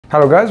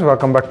Hello guys,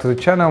 welcome back to the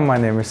channel. My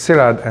name is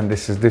Szilárd and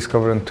this is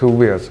Discovering Two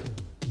Wheels.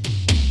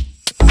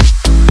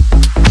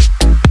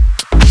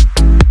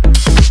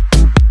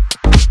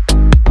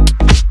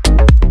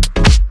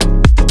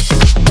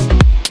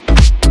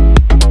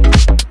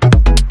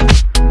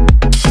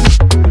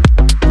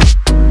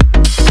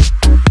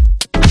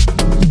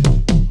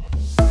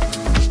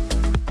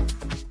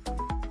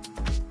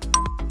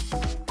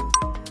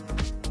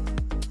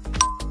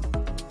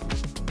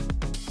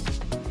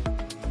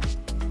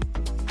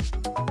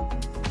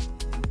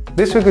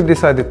 This week we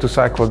decided to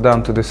cycle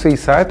down to the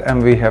seaside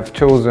and we have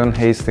chosen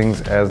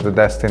Hastings as the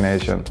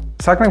destination.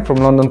 Cycling from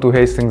London to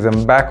Hastings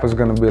and back was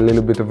going to be a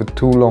little bit of a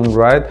too long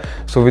ride,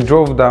 so we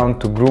drove down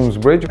to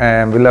Groomsbridge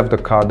and we left the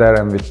car there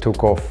and we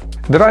took off.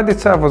 The ride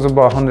itself was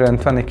about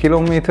 120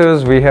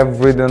 kilometers. We have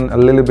ridden a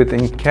little bit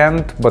in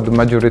Kent, but the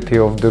majority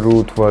of the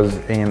route was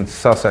in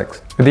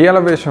Sussex. The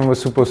elevation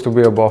was supposed to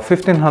be about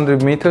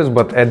 1500 meters,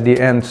 but at the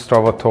end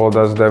Strava told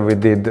us that we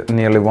did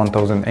nearly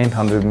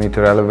 1800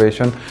 meter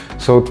elevation.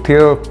 So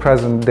till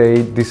present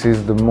day, this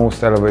is the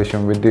most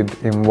elevation we did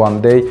in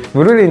one day.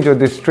 We really enjoyed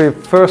this trip,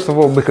 first of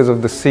all because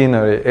of the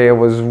scenery. It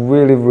was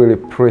really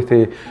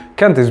pretty.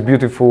 Kent is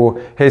beautiful,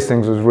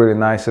 Hastings was really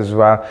nice as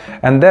well.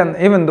 And then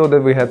even though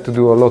that we had to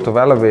do a lot of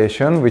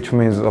elevation, which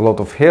means a lot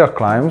of hill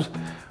climbs,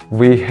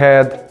 we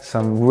had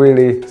some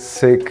really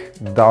sick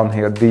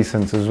downhill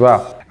descents as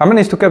well. I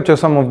managed to capture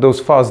some of those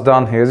fast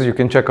downhills. You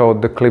can check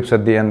out the clips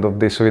at the end of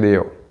this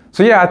video.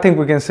 So yeah, I think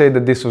we can say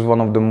that this was one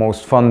of the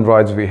most fun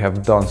rides we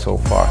have done so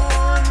far.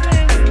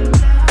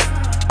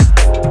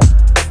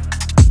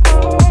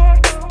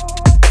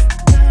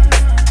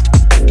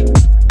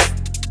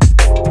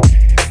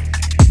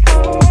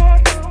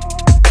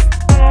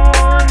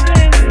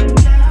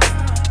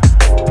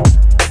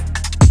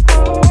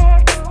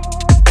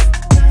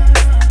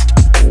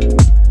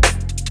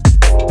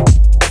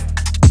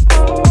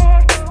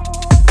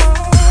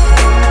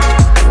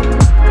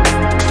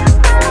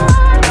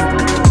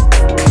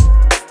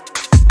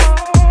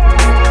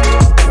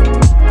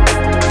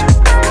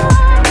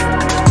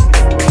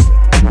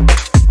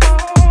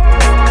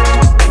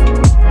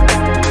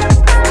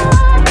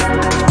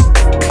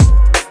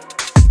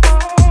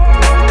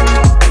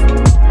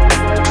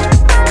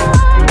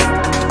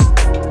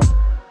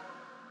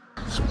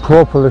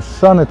 Properly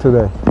sunny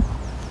today.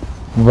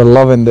 We're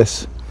loving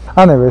this.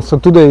 Anyway, so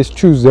today is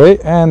Tuesday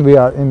and we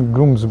are in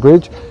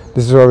Groomsbridge.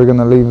 This is where we're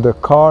gonna leave the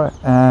car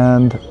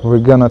and we're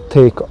gonna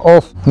take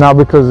off. Now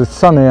because it's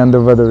sunny and the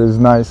weather is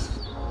nice,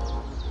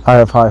 I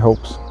have high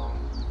hopes.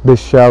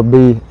 This shall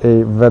be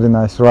a very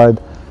nice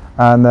ride.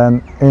 And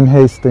then in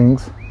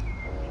Hastings,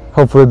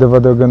 hopefully the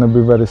weather gonna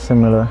be very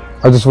similar.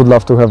 I just would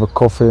love to have a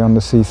coffee on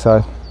the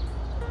seaside.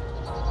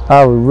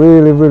 I would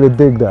really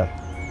dig that.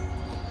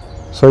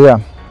 So yeah,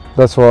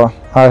 that's what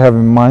I have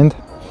in mind.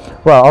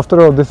 Well, after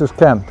all, this is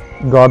Kent,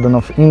 Garden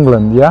of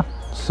England, yeah?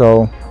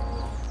 So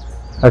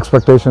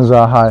expectations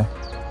are high.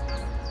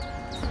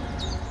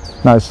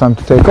 Now it's time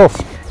to take off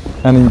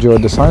and enjoy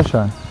the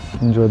sunshine,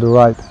 enjoy the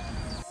ride.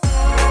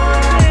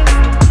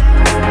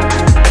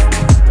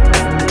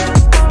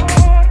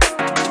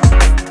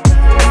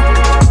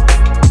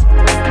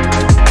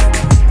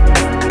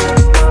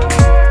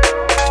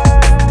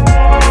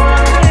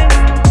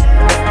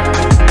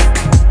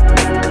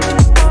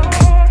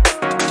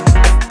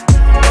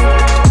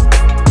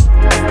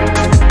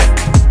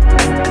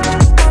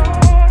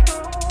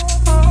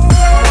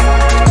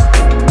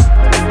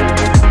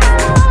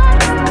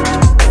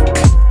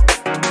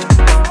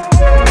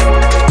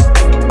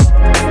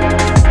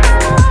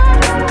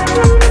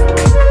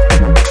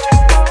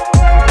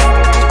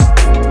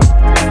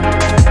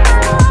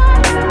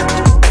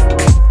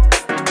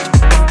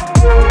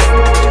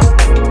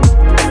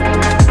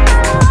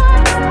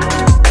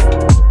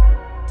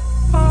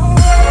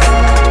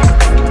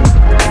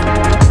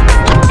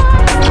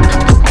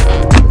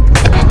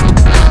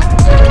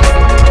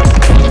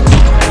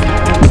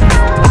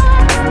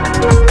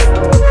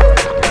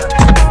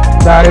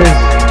 That is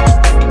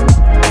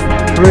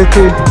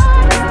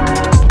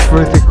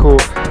pretty cool.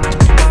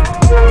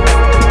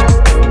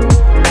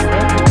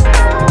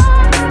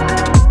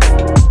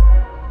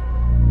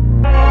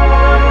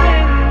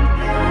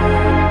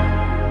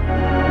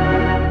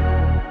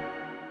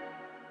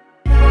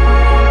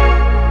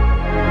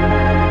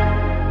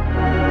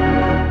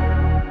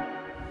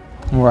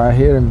 We're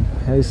here in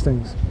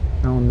Hastings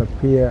on the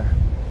pier.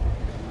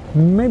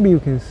 Maybe you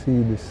can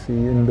see the sea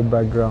in the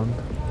background.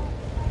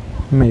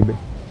 Maybe.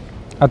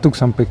 I took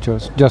some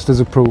pictures just as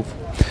a proof.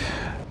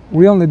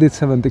 We only did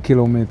 70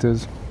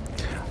 kilometers.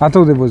 I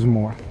thought it was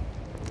more.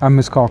 I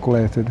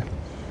miscalculated,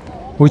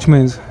 which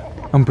means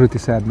I'm pretty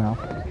sad now.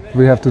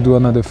 We have to do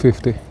another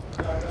 50.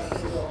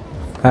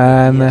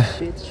 And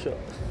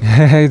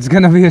it's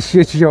gonna be a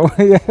shit show,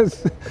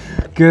 yes,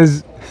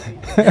 because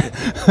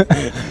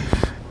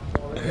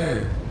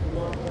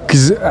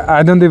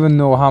I don't even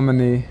know how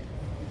many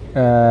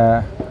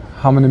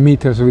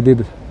meters we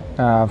did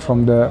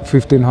from the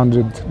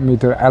 1500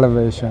 meter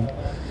elevation,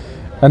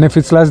 and if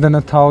it's less than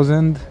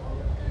 1000,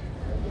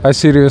 I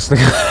seriously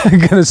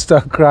gonna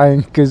start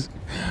crying because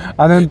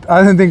I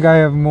don't think I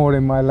have more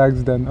in my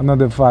legs than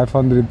another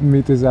 500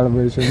 meters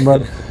elevation,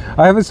 but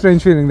I have a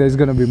strange feeling there's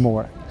gonna be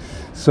more.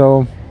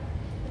 So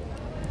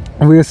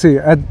we'll see.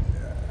 At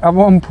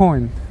one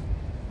point,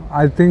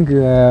 I think,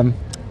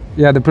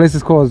 yeah, the place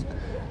is called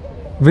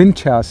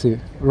Winchelsea,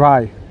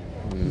 Rye.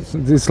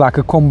 It's like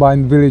a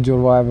combined village or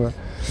whatever.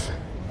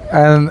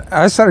 And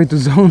I started to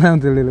zone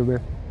out a little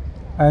bit,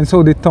 and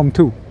so did Tom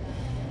too.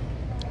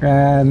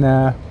 And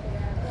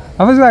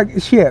I was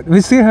like, shit,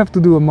 we still have to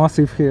do a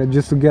massive here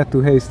just to get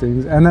to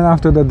Hastings, and then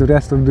after that the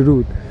rest of the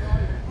route.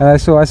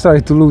 So I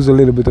started to lose a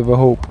little bit of a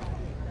hope.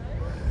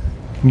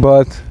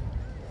 But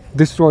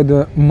destroyed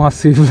the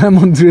massive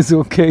lemon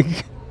drizzle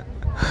cake,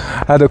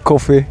 had a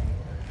coffee,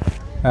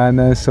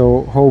 and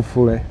so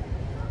hopefully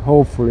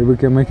we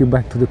can make it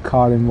back to the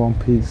car in one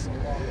piece.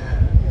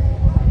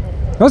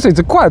 Also, it's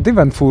a quite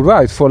eventful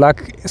ride. For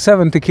like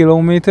 70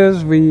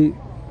 kilometers,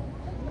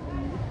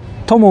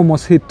 Tom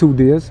almost hit 2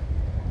 deers.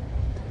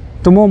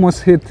 Tom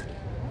almost hit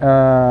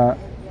Volvo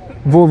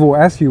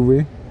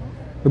SUV.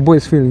 The boy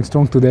is feeling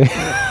strong today.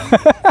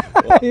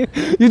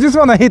 You just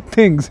want to hit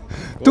things.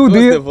 What was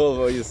the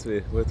Volvo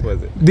SUV? What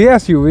was it? The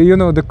SUV, you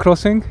know, the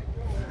crossing.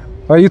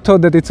 Or you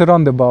thought that it's a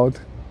roundabout.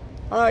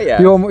 Oh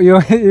yeah.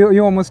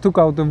 You almost took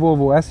out the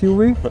Volvo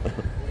SUV.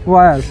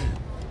 What else?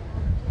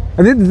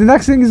 And the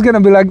next thing is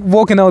gonna be like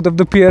walking out of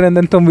the pier, and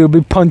then Tom will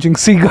be punching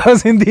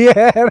seagulls in the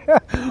air,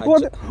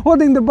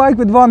 holding the bike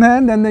with one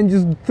hand and then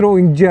just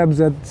throwing jabs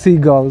at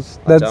seagulls.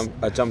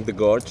 I jumped the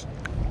gorge.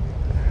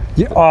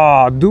 Yeah,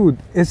 oh, dude,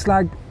 it's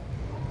like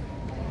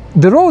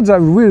the roads are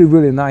really,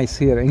 really nice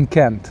here in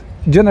Kent.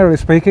 Generally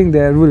speaking,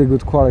 they are really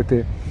good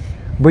quality,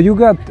 but you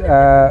got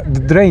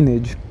the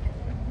drainage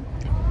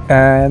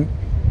and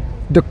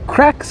the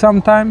crack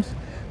sometimes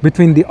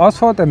between the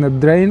asphalt and the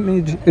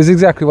drainage is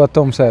exactly what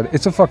Tom said.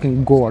 It's a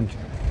fucking gorge.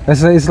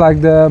 It's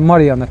like the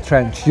Mariana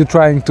Trench. You're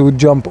trying to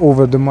jump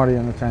over the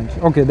Mariana Trench.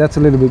 Okay, that's a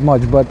little bit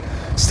much, but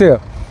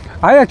still.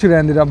 I actually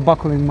ended up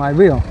buckling my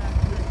wheel.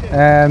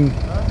 And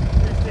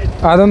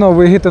I don't know,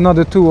 we hit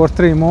another 2 or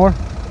 3 more.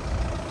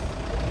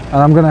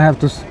 And I'm gonna have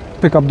to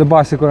pick up the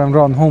bicycle and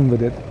run home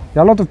with it.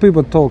 Yeah, a lot of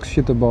people talk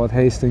shit about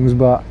Hastings,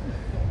 but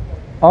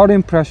our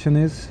impression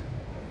is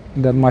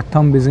that my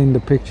thumb is in the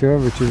picture,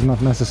 which is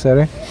not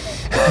necessary.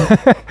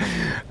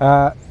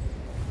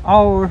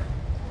 Our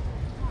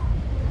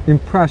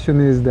impression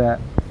is that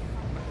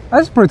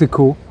that's pretty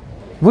cool.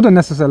 Wouldn't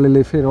necessarily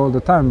live here all the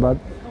time, but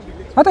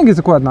I think it's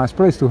a quite nice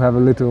place to have a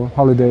little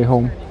holiday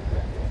home.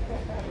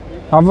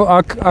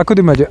 I could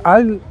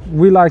imagine.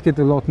 We like it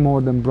a lot more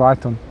than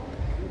Brighton,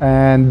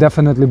 and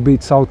definitely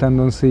beat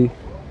Southend-on-Sea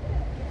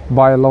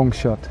by a long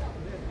shot.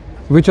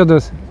 Which other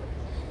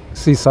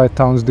seaside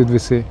towns did we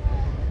see?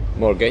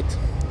 Margate.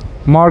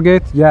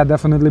 Margate, yeah,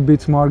 definitely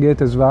beats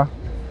Margate as well.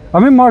 I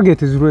mean,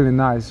 Margate is really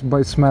nice, but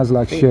it smells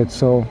like shit.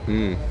 So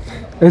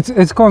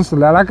it's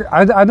constantly like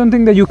I don't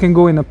think that you can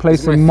go in a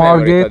place in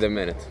Margate. At the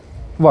minute.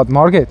 What,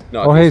 Margate?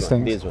 No, or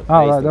Hastings? This one.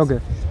 Oh, right, okay.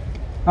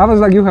 I was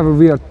like, you have a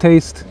weird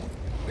taste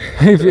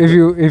if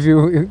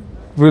you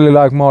really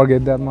like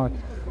Margate that much.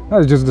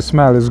 That's just the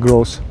smell is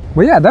gross.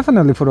 But yeah,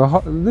 definitely for a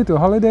little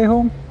holiday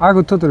home, I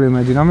could totally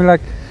imagine. I mean,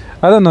 like,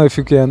 I don't know if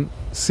you can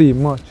see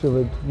much of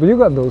it, but you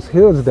got those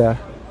hills there,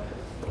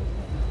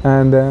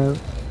 and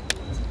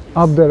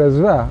up there as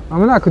well. I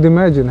mean, I could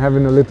imagine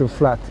having a little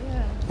flat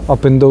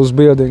up in those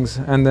buildings,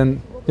 and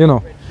then, you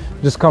know,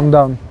 just come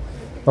down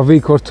a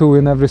week or 2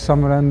 in every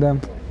summer and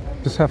then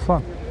just have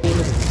fun.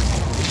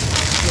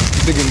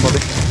 Dig in, buddy.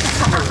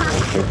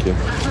 Thank you.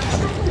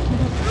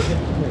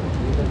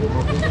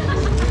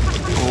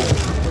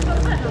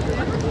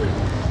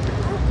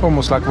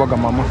 Almost like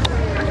Wagamama.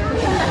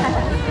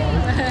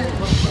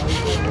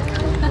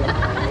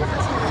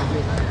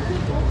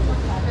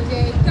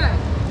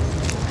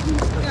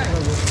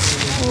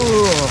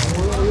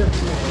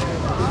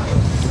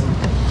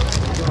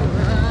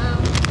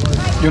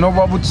 You know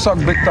what would suck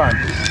big time?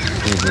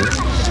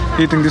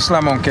 Eating this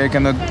lemon cake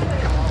and a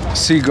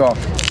seagull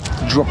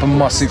drop a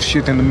massive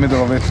shit in the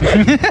middle of it.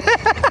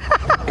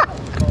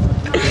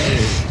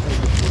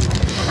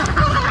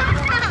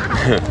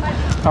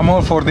 I'm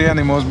all for the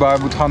animals, but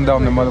I would hunt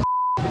down the mother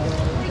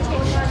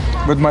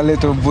with my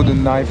little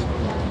wooden knife.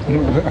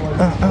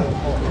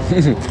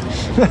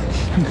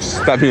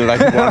 Stab him like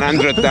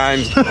 100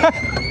 times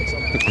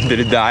until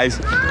he dies.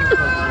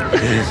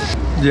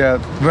 Yeah,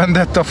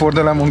 vendetta for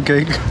the lemon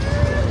cake.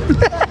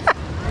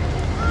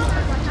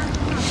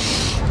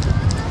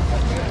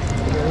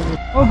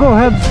 Oh, go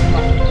ahead.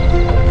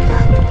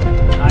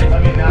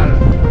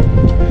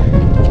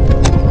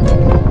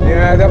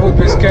 Yeah, that would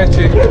be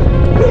sketchy.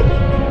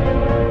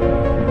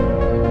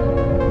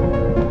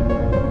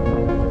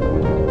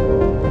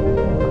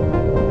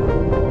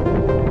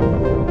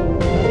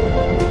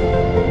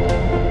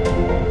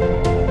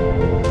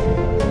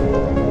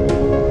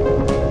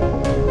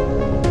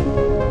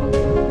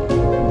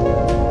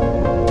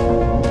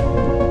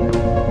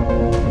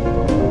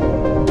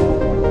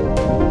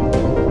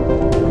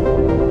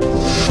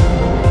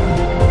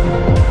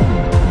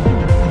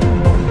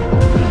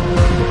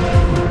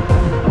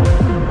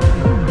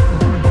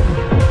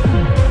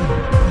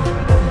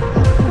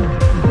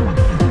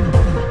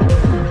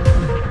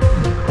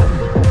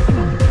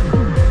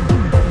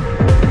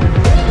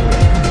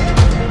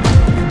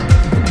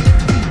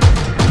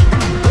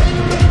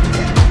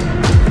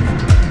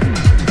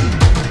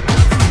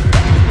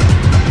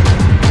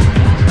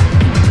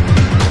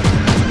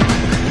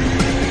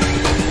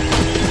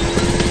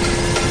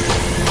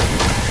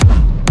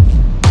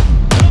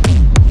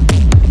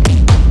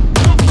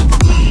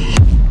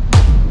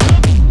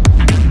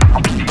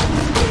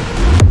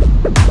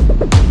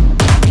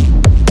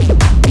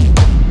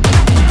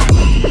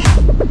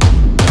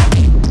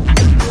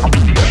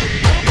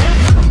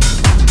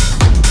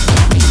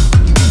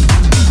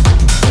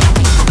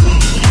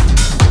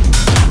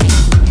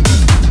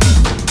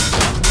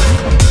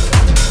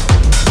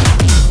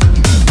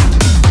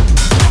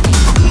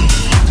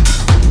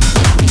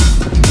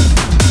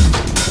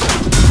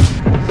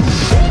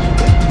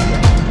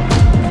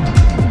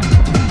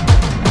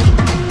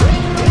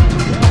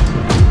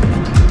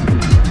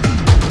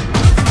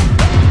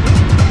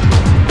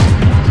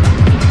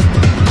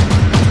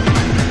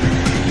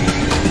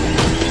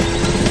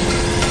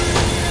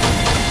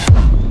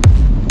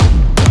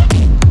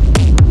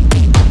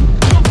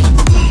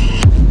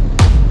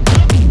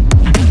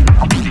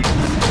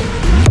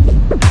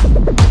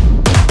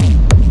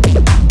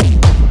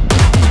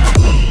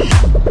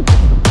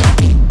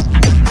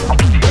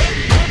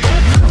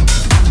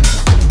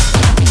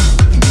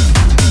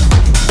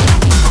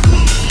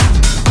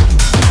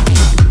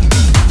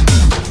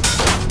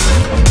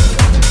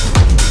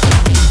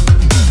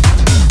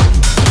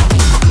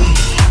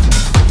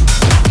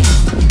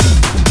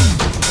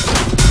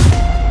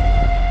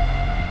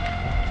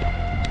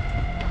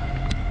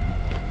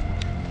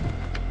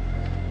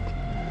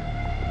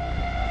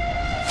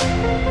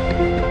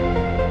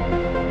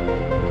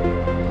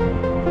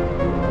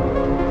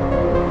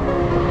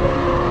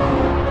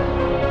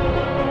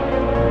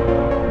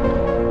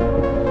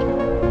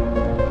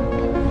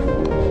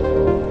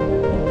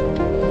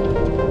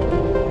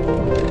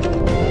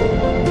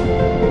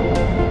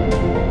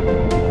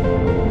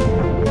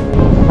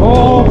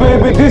 Oh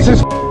baby, this is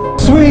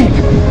sweet!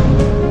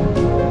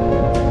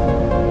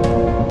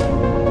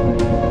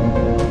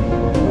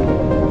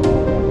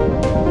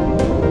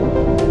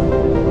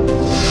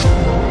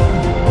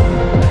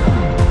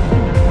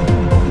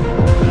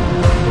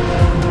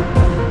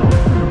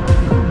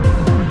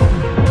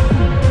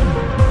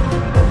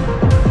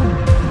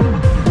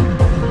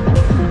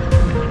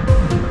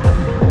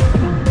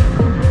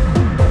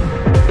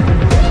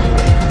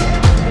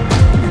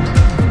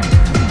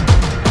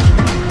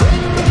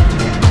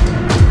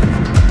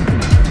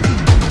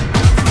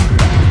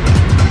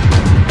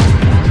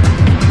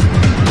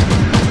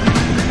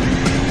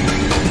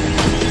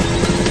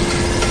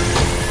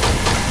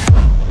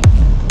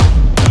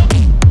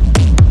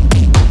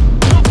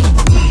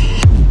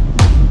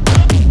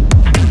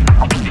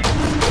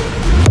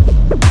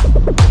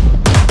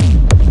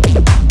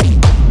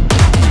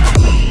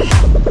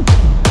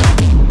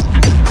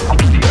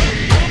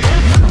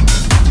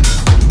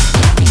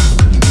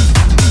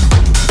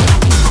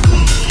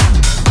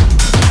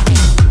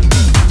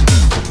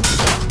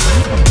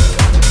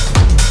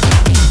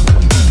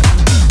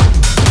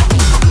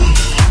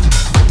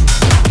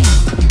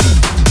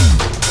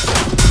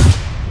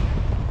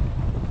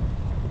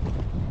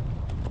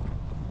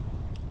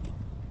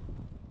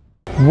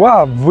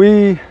 Wow,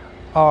 we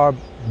are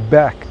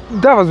back.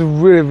 That was a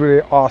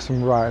really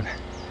awesome ride.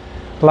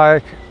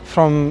 Like,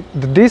 from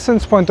the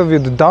distance point of view,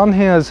 the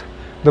downhills,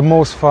 the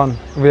most fun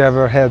we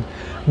ever had.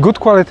 Good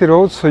quality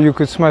roads, so you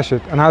could smash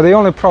it. And now the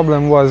only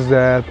problem was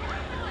that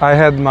I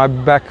had my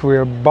back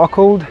wheel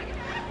buckled,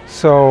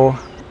 so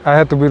I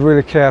had to be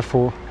really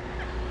careful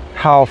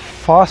how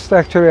fast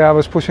actually I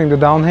was pushing the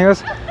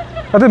downhills.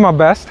 I did my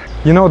best.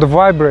 You know, the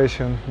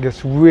vibration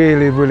gets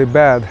really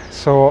bad,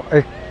 so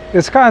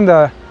it's kind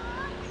of,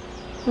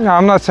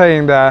 I'm not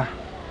saying that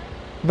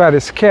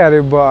very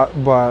scary,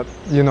 but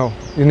you know,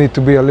 you need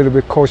to be a little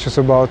bit cautious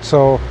about.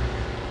 So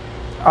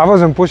I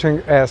wasn't pushing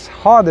as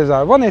hard as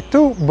I wanted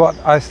to, but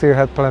I still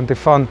had plenty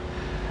fun.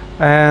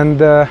 And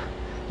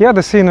yeah,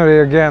 the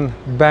scenery again,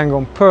 bang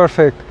on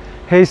perfect.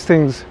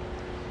 Hastings,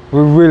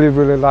 we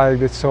really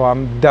liked it, so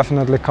I'm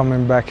definitely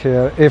coming back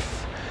here.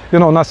 If, you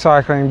know, not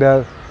cycling,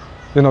 that,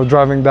 you know,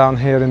 driving down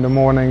here in the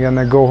morning and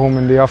then go home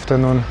in the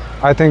afternoon,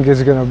 I think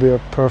it's gonna be a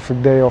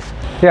perfect day off.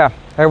 Yeah,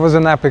 it was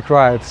an epic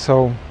ride.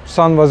 So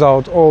sun was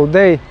out all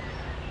day,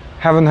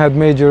 haven't had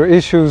major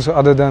issues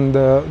other than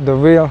the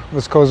wheel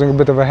was causing a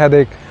bit of a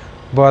headache,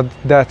 but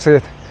that's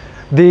it.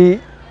 The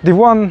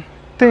one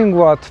thing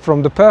what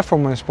from the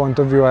performance point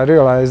of view I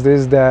realized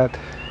is that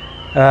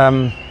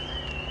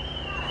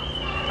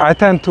I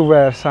tend to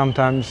wear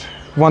sometimes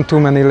one too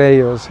many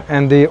layers,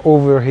 and the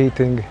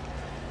overheating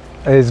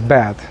is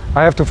bad.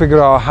 I have to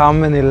figure out how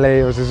many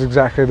layers is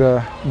exactly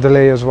the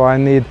layers what I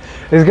need.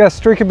 It gets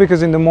tricky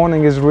because in the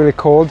morning it's really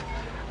cold,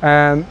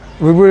 and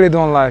we really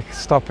don't like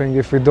stopping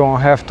if we don't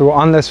have to,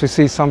 unless we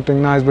see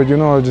something nice. But you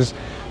know, just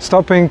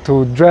stopping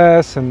to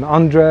dress and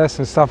undress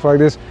and stuff like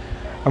this,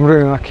 I'm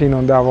really not keen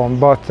on that one.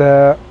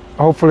 But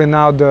hopefully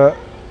now the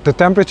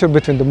temperature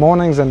between the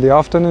mornings and the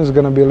afternoons is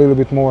going to be a little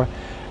bit more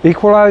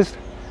equalized,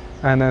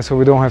 and so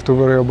we don't have to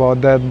worry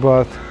about that.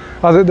 But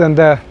other than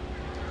that,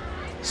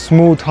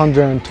 smooth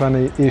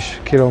 120-ish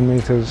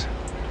kilometers.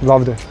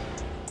 Loved it.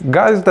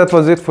 Guys, that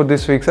was it for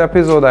this week's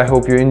episode. I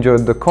hope you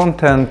enjoyed the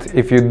content.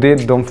 If you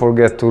did, don't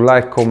forget to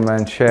like,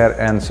 comment, share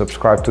and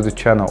subscribe to the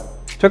channel.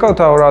 Check out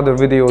our other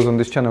videos on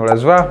this channel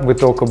as well. We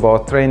talk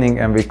about training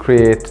and we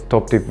create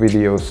top tip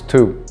videos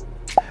too.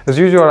 As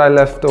usual, I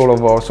left all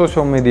of our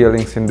social media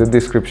links in the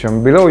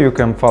description below. You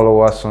can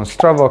follow us on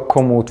Strava,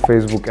 Komoot,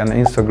 Facebook and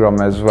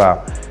Instagram as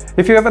well.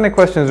 If you have any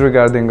questions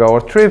regarding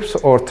our trips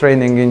or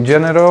training in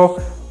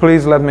general,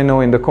 please let me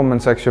know in the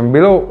comment section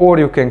below, or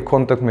you can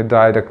contact me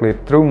directly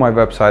through my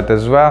website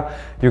as well.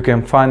 You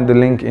can find the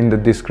link in the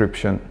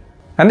description.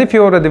 And if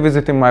you're already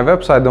visiting my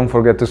website, don't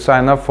forget to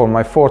sign up for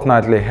my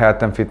fortnightly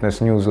health and fitness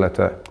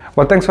newsletter.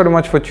 Well, thanks very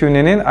much for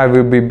tuning in. I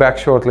will be back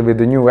shortly with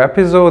a new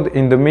episode.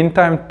 In the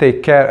meantime,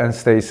 take care and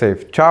stay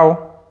safe.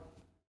 Ciao!